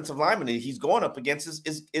the defensive lineman he's going up against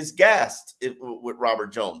is gassed with Robert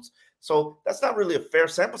Jones. So that's not really a fair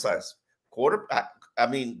sample size.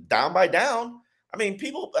 Down by down. I mean,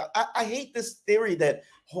 people, I hate this theory that,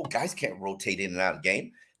 guys can't rotate in and out of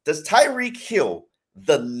game. Does Tyreek Hill,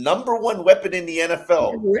 the #1 weapon in the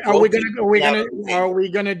NFL, are we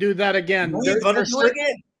gonna do that again? We're gonna do it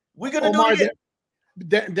again. We're gonna do it again.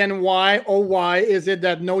 Then why is it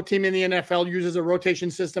that no team in the NFL uses a rotation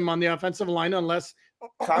system on the offensive line unless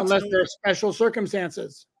there are special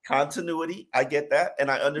circumstances? Continuity, I get that, and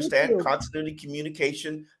I understand continuity,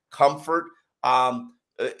 communication, comfort.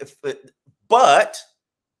 But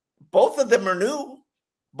both of them are new.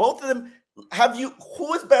 Both of them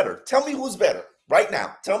who is better? Tell me who's better right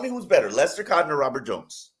now. Tell me who's better, Lester Cotton or Robert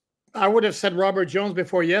Jones? I would have said Robert Jones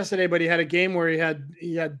before yesterday, but he had a game where he had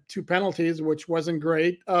 2 penalties, which wasn't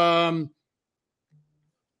great.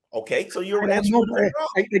 Okay, so you're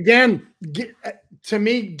again. To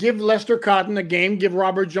me, give Lester Cotton a game, give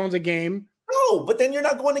Robert Jones a game. No, but then you're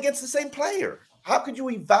not going against the same player. How could you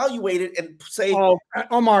evaluate it and say, "Oh,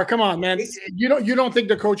 Omar, come on, man! You don't think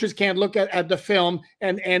the coaches can't look at the film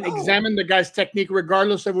and examine the guy's technique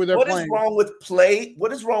regardless of who they're playing?" What is wrong with play?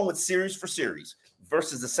 What is wrong with series for series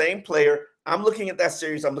versus the same player? I'm looking at that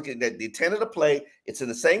series. I'm looking at the intent of the play. It's in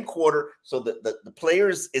the same quarter, so the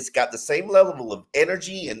players, it's got the same level of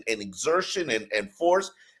energy and exertion and force.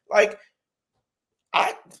 Like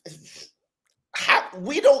do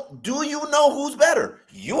you know who's better?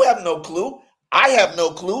 You have no clue. I have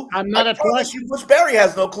no clue. I'm not a question. Bush Berry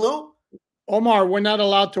has no clue. Omar, we're not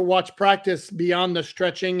allowed to watch practice beyond the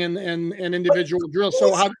stretching and individual drills.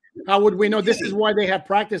 So how would we know? This is why they have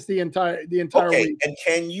practice the entire week. And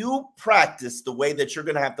can you practice the way that you're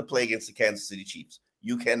going to have to play against the Kansas City Chiefs?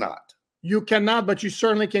 You cannot. You cannot, but you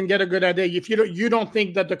certainly can get a good idea. If you don't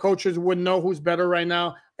think that the coaches would know who's better right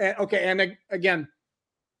now. Okay, and again,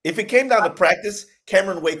 if it came down to practice,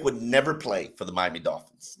 Cameron Wake would never play for the Miami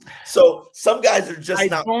Dolphins. So some guys are just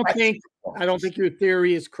not. I don't think your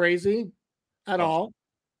theory is crazy at all.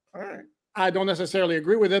 All right. I don't necessarily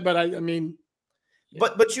agree with it, but I mean.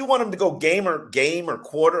 But you want them to go game or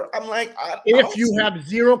quarter. I'm like, if you have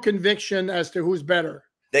zero conviction as to who's better.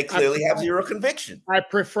 They clearly have zero conviction. I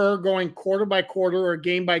prefer going quarter by quarter or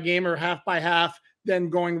game by game or half by half than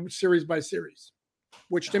going series by series,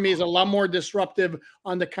 which to me is a lot more disruptive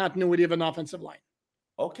on the continuity of an offensive line.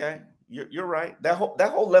 Okay, you're right. That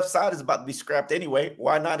whole left side is about to be scrapped anyway.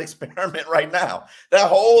 Why not experiment right now? That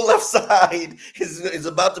whole left side is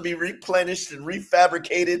about to be replenished and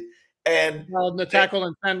refabricated. And the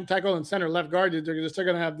tackle and center left guard, they're still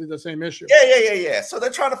going to have the same issue. Yeah. So they're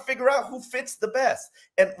trying to figure out who fits the best.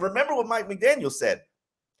 And remember what Mike McDaniel said.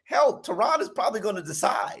 Hell, Teron is probably going to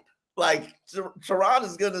decide. Like Teron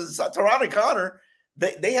is going to decide. Teron and Connor,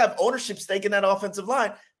 they have ownership stake in that offensive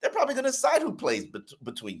line. They're probably going to decide who plays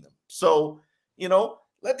between them. So,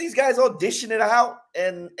 let these guys audition it out.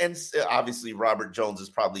 And obviously Robert Jones is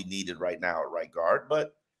probably needed right now at right guard.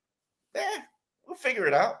 But, we'll figure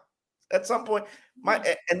it out. At some point,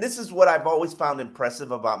 and this is what I've always found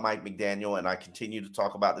impressive about Mike McDaniel, and I continue to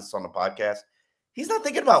talk about this on the podcast. He's not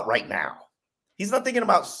thinking about right now. He's not thinking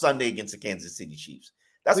about Sunday against the Kansas City Chiefs.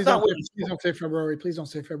 Please don't say February. Please don't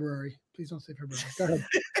say February. Please don't say February. Go ahead.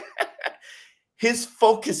 His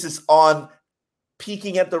focus is on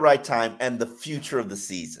peaking at the right time and the future of the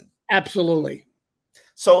season. Absolutely.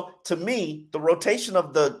 So to me, the rotation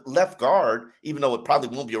of the left guard, even though it probably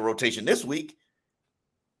won't be a rotation this week,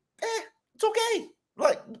 it's okay.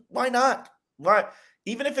 Like, why not? Why?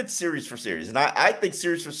 Even if it's series for series. And I think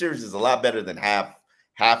series for series is a lot better than half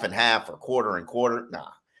and half or quarter and quarter. Nah.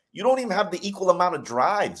 You don't even have the equal amount of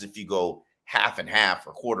drives if you go half and half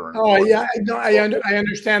or quarter and quarter. Yeah, I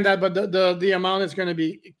understand that, but the amount is going to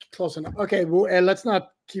be close enough. Okay, well, let's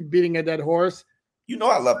not keep beating a dead horse. You know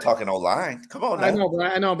I love talking O-line. Come on now.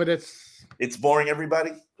 I know, but it's boring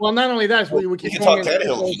everybody. Well, not only that, we can talk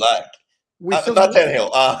Tannehill if you like. Not Tannehill.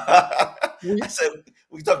 I said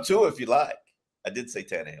we can talk Tua if you like. I did say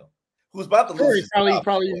Tannehill, who's about to lose. He's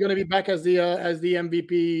probably going to be back as the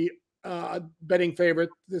MVP betting favorite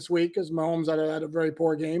this week, because Mahomes had a very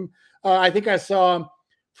poor game. I think I saw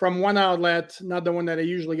from one outlet, not the one that I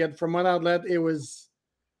usually get, from one outlet, it was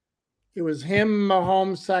him,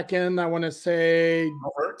 Mahomes second. I want to say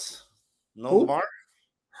no Hurts, no Lamar.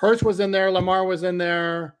 Hurts was in there. Lamar was in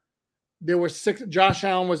there. There were 6. Josh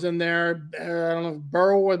Allen was in there. I don't know if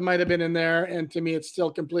Burrow might have been in there. And to me, it's still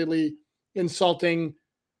completely insulting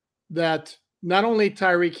that not only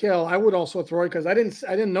Tyreek Hill, I would also throw it, because I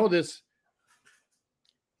didn't know this.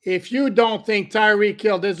 If you don't think Tyreek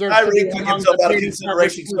Hill deserves to be among the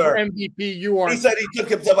MVP, you are. He said he took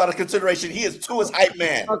himself out of consideration. He is Tua's hype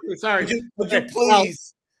man. Okay, sorry. Would you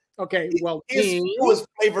please? Okay, well, he was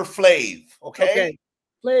Flavor Flav. Okay.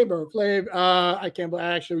 Flavor Flav. I can't believe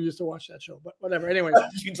I actually used to watch that show, but whatever. Anyway,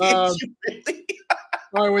 you really?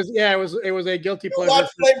 it was a guilty pleasure. Watch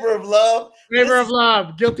Flavor of Love. Flavor of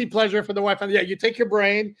Love. Guilty pleasure for the wife. And you take your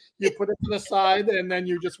brain, you put it to the side, and then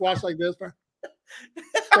you just watch like this.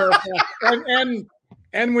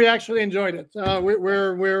 And we actually enjoyed it.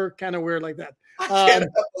 We're kind of weird like that. I cannot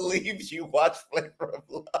believe you watch Flavor of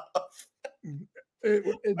Love.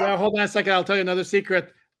 Now, hold on a second. I'll tell you another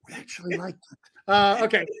secret. We actually liked it.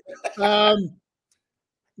 Okay.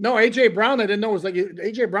 No, AJ Brown, I didn't know. It was like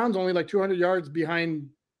AJ Brown's only like 200 yards behind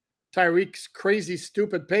Tyreek's crazy,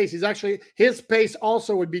 stupid pace. His pace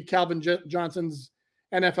also would beat Calvin Johnson's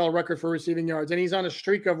NFL record for receiving yards. And he's on a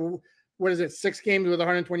streak of, 6 games with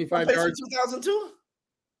 125 yards. 2002?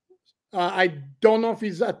 I don't know if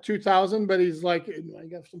he's at 2,000, but he's like, I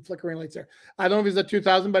got some flickering lights there. I don't know if he's at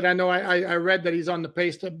 2,000, but I know I read that he's on the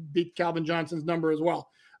pace to beat Calvin Johnson's number as well.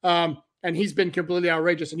 And he's been completely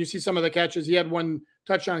outrageous. And you see some of the catches. He had one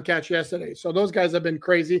touchdown catch yesterday. So those guys have been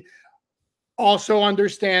crazy. I also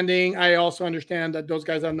understand that those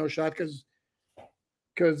guys have no shot because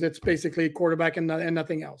it's basically quarterback and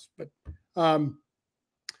nothing else. But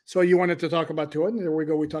so you wanted to talk about Tua, and there we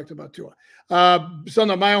go. We talked about Tua. So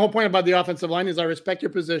no, my whole point about the offensive line is I respect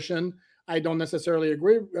your position. I don't necessarily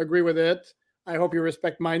agree with it. I hope you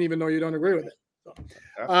respect mine, even though you don't agree with it. So,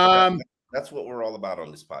 that's what we're all about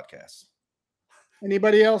on this podcast.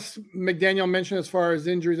 Anybody else McDaniel mentioned as far as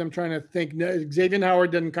injuries? I'm trying to think. Xavier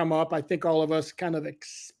Howard didn't come up. I think all of us kind of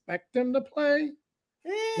expect him to play.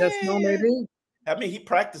 Yes, no, maybe. I mean, he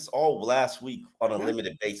practiced all last week on a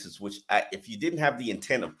limited basis, which if you didn't have the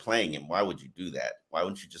intent of playing him, why would you do that? Why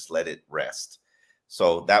wouldn't you just let it rest?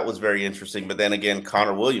 So that was very interesting. But then again,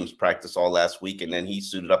 Connor Williams practiced all last week, and then he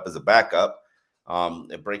suited up as a backup.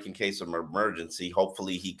 A break in case of emergency.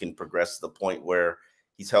 Hopefully he can progress to the point where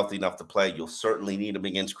he's healthy enough to play. You'll certainly need him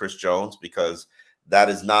against Chris Jones, because that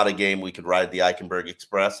is not a game we could ride the Eichenberg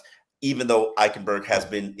Express, even though Eichenberg has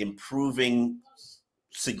been improving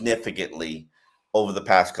significantly over the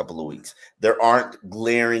past couple of weeks. There aren't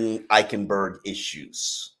glaring Eichenberg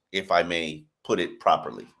issues, if I may put it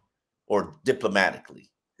properly or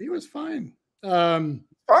diplomatically. He was fine. Fine.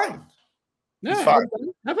 No,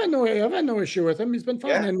 I've had no issue with him. He's been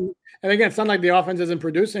fine. Yeah. And again, it's not like the offense isn't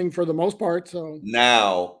producing for the most part. So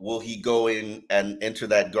now, will he go in and enter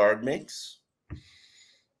that guard mix? That's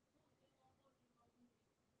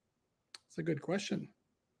a good question.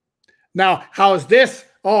 Now, how's this?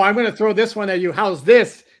 Oh, I'm going to throw this one at you. How's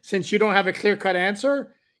this? Since you don't have a clear-cut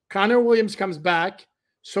answer, Connor Williams comes back.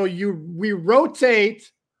 So we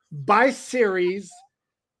rotate by series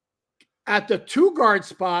at the 2 guard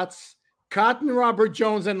spots. Cotton, Robert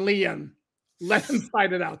Jones, and Liam. Let them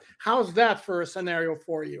fight it out. How's that for a scenario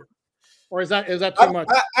for you? Or is that too much?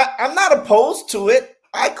 I'm not opposed to it.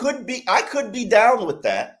 I could be down with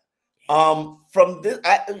that. From this,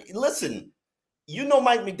 listen,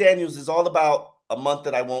 Mike McDaniels is all about a month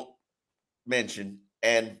that I won't mention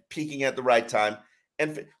and peaking at the right time.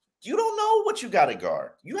 And you don't know what you got to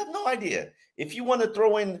guard. You have no idea. If you want to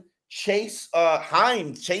throw in Chase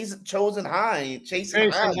Hines.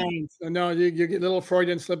 No, you get a little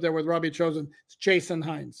Freudian slip there with Robbie Chosen. It's Chase and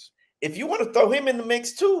Hines. If you want to throw him in the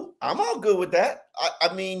mix too, I'm all good with that.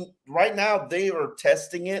 I mean, right now they are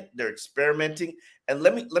testing it, they're experimenting. And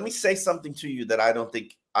let me say something to you that I don't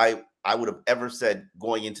think I would have ever said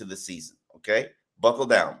going into the season. Okay, buckle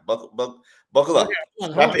down, buckle up,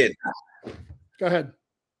 strap in. Go ahead.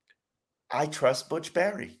 I trust Butch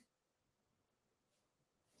Barry.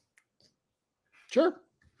 Sure.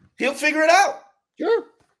 He'll figure it out. Sure.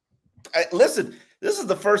 Listen, this is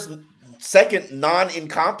the second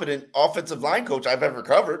non-incompetent offensive line coach I've ever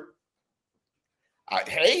covered.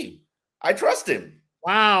 I trust him.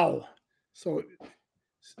 Wow. So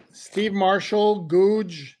Steve Marshall,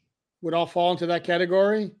 Googe would all fall into that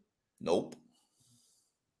category? Nope.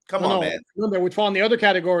 Come on, man. No, they would fall in the other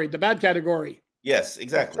category, the bad category. Yes,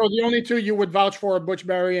 exactly. So the only two you would vouch for are Butch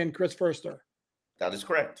Barry and Chris Furster. That is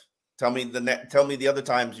correct. Tell me the other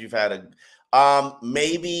times you've had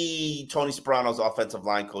maybe Tony Sperano's offensive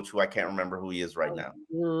line coach, who I can't remember who he is right now.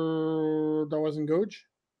 That wasn't Googe.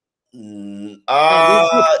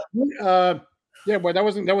 Yeah, but that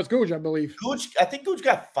was Googe, I believe. I think Googe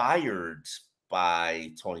got fired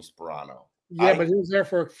by Tony Sperano. Yeah, but he was there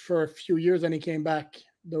for a few years, and he came back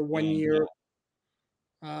the 1 year.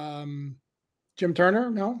 Jim Turner?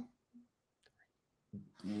 No.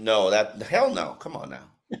 No, hell no. Come on now.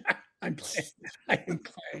 I'm playing.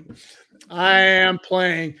 I am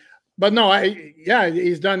playing. But no,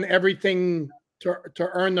 he's done everything to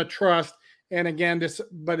earn the trust. And again, it's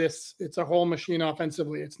a whole machine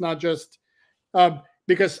offensively. It's not just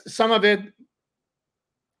because some of it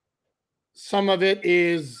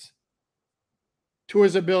is to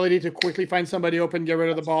his ability to quickly find somebody open, get rid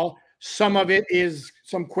of the ball. Some of it is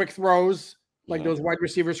some quick throws, like those wide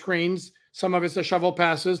receiver screens. Some of it's the shovel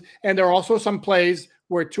passes. And there are also some plays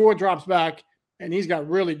where Tua drops back and he's got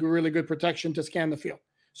really, really good protection to scan the field.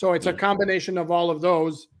 So it's a combination of all of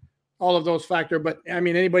those factors. But I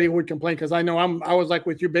mean, anybody would complain, because I know I was like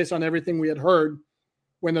with you based on everything we had heard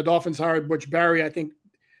when the Dolphins hired Butch Barry. I think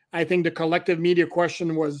the collective media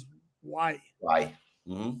question was why? Why?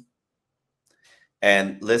 Mm-hmm.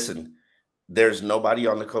 And listen, there's nobody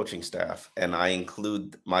on the coaching staff, and I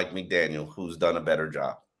include Mike McDaniel, who's done a better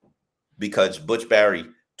job, because Butch Barry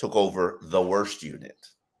took over the worst unit.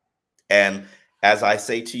 And as I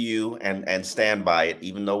say to you and stand by it,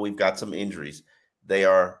 even though we've got some injuries, they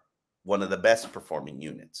are one of the best performing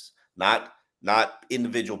units, not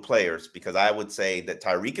individual players, because I would say that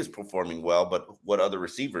Tyreek is performing well, but what other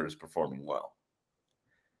receiver is performing well?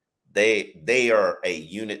 They are a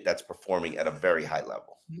unit that's performing at a very high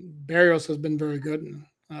level. Barrios has been very good.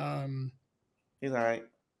 He's all right.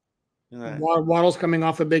 Waddle's coming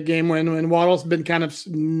off a big game win, and Waddle's been kind of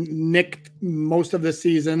nicked most of the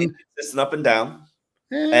season. It's up and down.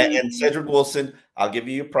 And Cedric Wilson, I'll give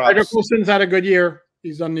you your props. Cedric Wilson's had a good year.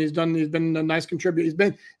 He's been a nice contributor. He's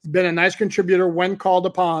been a nice contributor when called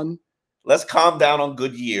upon. Let's calm down on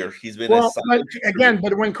good year. He's been but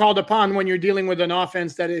when called upon, when you're dealing with an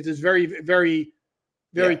offense that is very, very,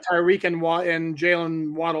 very Tyreek and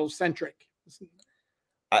Jalen Waddle centric.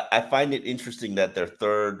 I find it interesting that their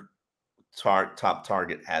third top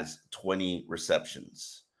target has 20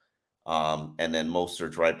 receptions, and then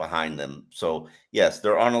Mostert's right behind them. So yes,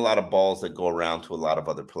 there aren't a lot of balls that go around to a lot of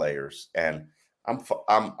other players, and I'm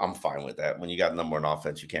fine with that. When you got number one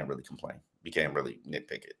offense, you can't really complain. You can't really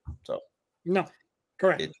nitpick it. So no,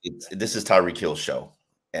 correct. This is Tyreek Hill's show,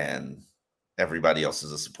 and everybody else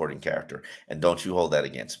is a supporting character. And don't you hold that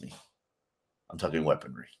against me. I'm talking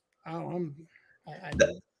weaponry. Oh, I'm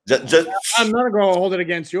not going to hold it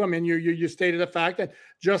against you. I mean, you stated the fact that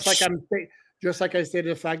just like I stated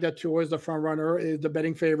the fact that Tua is the front runner, is the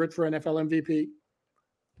betting favorite for NFL MVP.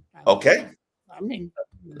 Okay. I mean,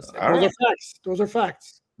 those are facts. Those are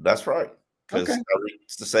facts. That's right. Because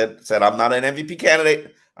Tyreek said I'm not an MVP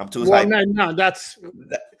candidate. I'm too hype. No,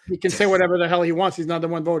 he can say whatever the hell he wants. He's not the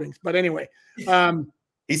one voting. But anyway, he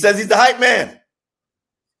says he's the hype man.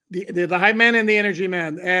 The hype man and the energy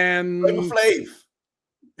man and Flav.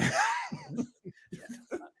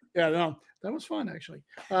 Yeah, no, that was fun actually.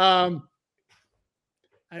 I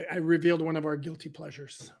revealed one of our guilty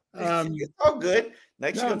pleasures. It's all good.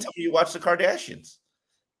 Next, you're gonna tell me you watch the Kardashians.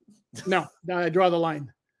 No, I draw the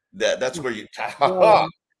line. That's where you.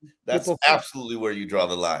 That's absolutely where you draw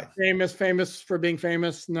the line. Famous for being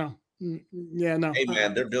famous. No, yeah, no. Hey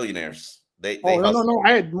man, they're billionaires. No.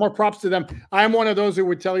 I had more props to them. I'm one of those who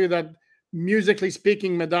would tell you that musically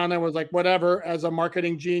speaking, Madonna was like whatever as a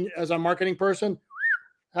marketing person.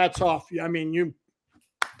 Hats off. I mean,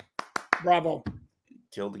 bravo.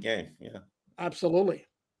 Killed the game. Yeah, absolutely.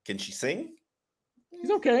 Can she sing? He's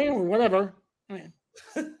okay. Whatever. I mean,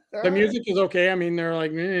 the music is okay. I mean, they're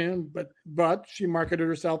like, but she marketed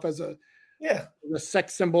herself as a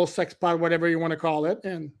sex symbol, sex pot, whatever you want to call it,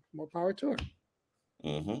 and more power to her.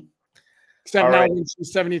 Mm-hmm. Except now when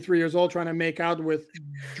she's 73 years old, trying to make out with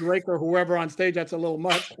Drake or whoever on stage, that's a little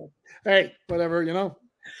much. But, hey, whatever, if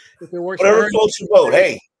it works. Whatever floats your boat.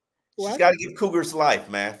 Hey, she's got to give Cougars life,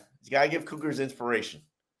 man. You got to give Cougars inspiration.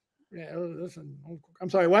 Yeah, listen, I'm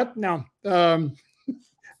sorry, what? No. No,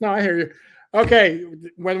 I hear you. Okay,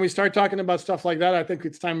 when we start talking about stuff like that, I think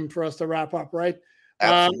it's time for us to wrap up, right?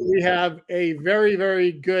 Absolutely. We have a very,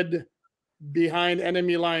 very good Behind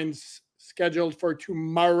Enemy Lines scheduled for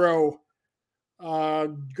tomorrow.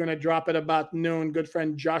 Going to drop at about noon. Good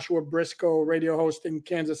friend Joshua Briscoe, radio host in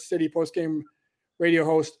Kansas City, postgame radio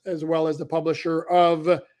host, as well as the publisher of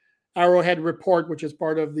Arrowhead Report, which is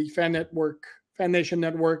part of the Fan Nation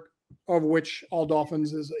Network, of which All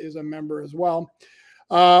Dolphins is a member as well.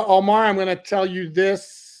 Omar, I'm going to tell you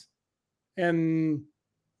this, and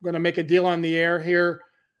I'm going to make a deal on the air here.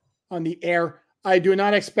 On the air, I do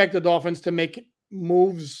not expect the Dolphins to make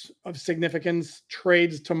moves of significance,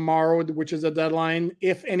 trades tomorrow, which is a deadline,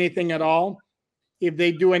 if anything at all. If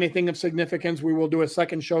they do anything of significance, we will do a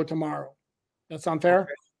second show tomorrow. That sound fair?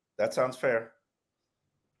 Okay. That sounds fair.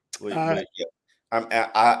 Yeah.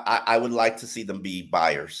 I would like to see them be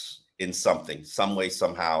buyers in something, some way,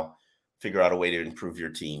 somehow. Figure out a way to improve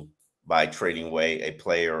your team by trading away a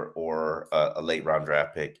player or a late round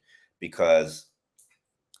draft pick, because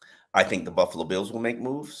I think the Buffalo Bills will make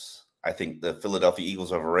moves. I think the Philadelphia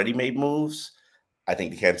Eagles have already made moves. I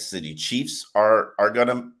think the Kansas City Chiefs are going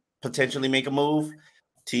to potentially make a move.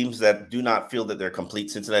 Teams that do not feel that they're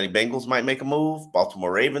complete, Cincinnati Bengals might make a move.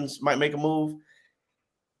 Baltimore Ravens might make a move.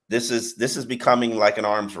 This is becoming like an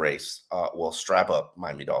arms race. Well, strap up,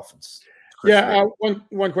 Miami Dolphins.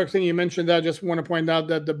 One quick thing you mentioned that I just want to point out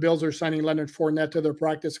that the Bills are signing Leonard Fournette to their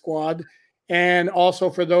practice squad. And also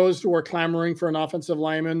for those who are clamoring for an offensive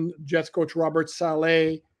lineman, Jets coach Robert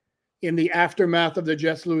Saleh, in the aftermath of the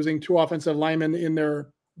Jets losing 2 offensive linemen in their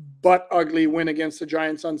butt-ugly win against the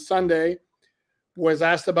Giants on Sunday, was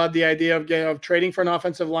asked about the idea of trading for an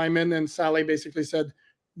offensive lineman, and Saleh basically said,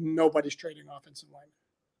 nobody's trading offensive linemen.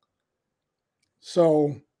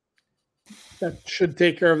 So that should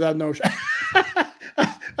take care of that notion.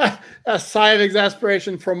 A sigh of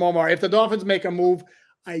exasperation from Omar. If the Dolphins make a move,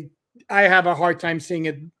 I have a hard time seeing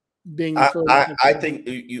it being. I think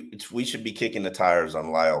we should be kicking the tires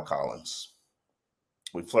on Lyle Collins.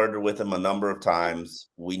 We flirted with him a number of times.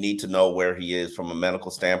 We need to know where he is from a medical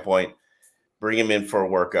standpoint. Bring him in for a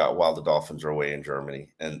workout while the Dolphins are away in Germany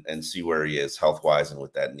and see where he is health-wise and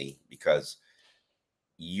with that knee, because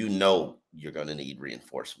you know you're going to need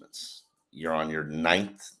reinforcements. You're on your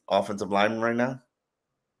 9th offensive lineman right now.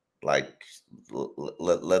 Like,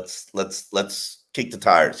 let's kick the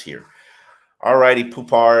tires here. All righty,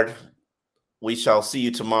 Poupard. We shall see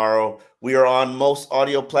you tomorrow. We are on most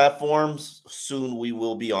audio platforms. Soon we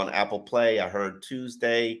will be on Apple Play. I heard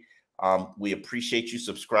Tuesday. We appreciate you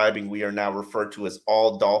subscribing. We are now referred to as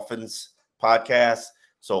All Dolphins Podcast.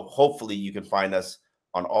 So hopefully you can find us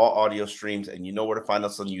on all audio streams, and you know where to find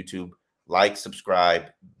us on YouTube. Like,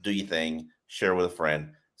 subscribe, do your thing, share with a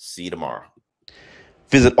friend. See you tomorrow.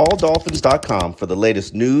 Visit alldolphins.com for the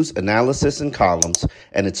latest news, analysis, and columns,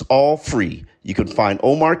 and it's all free. You can find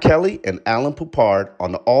Omar Kelly and Alan Poupard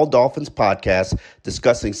on the All Dolphins podcast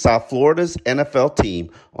discussing South Florida's NFL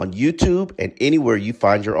team on YouTube and anywhere you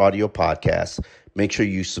find your audio podcasts. Make sure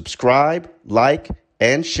you subscribe, like,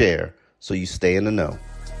 and share so you stay in the know.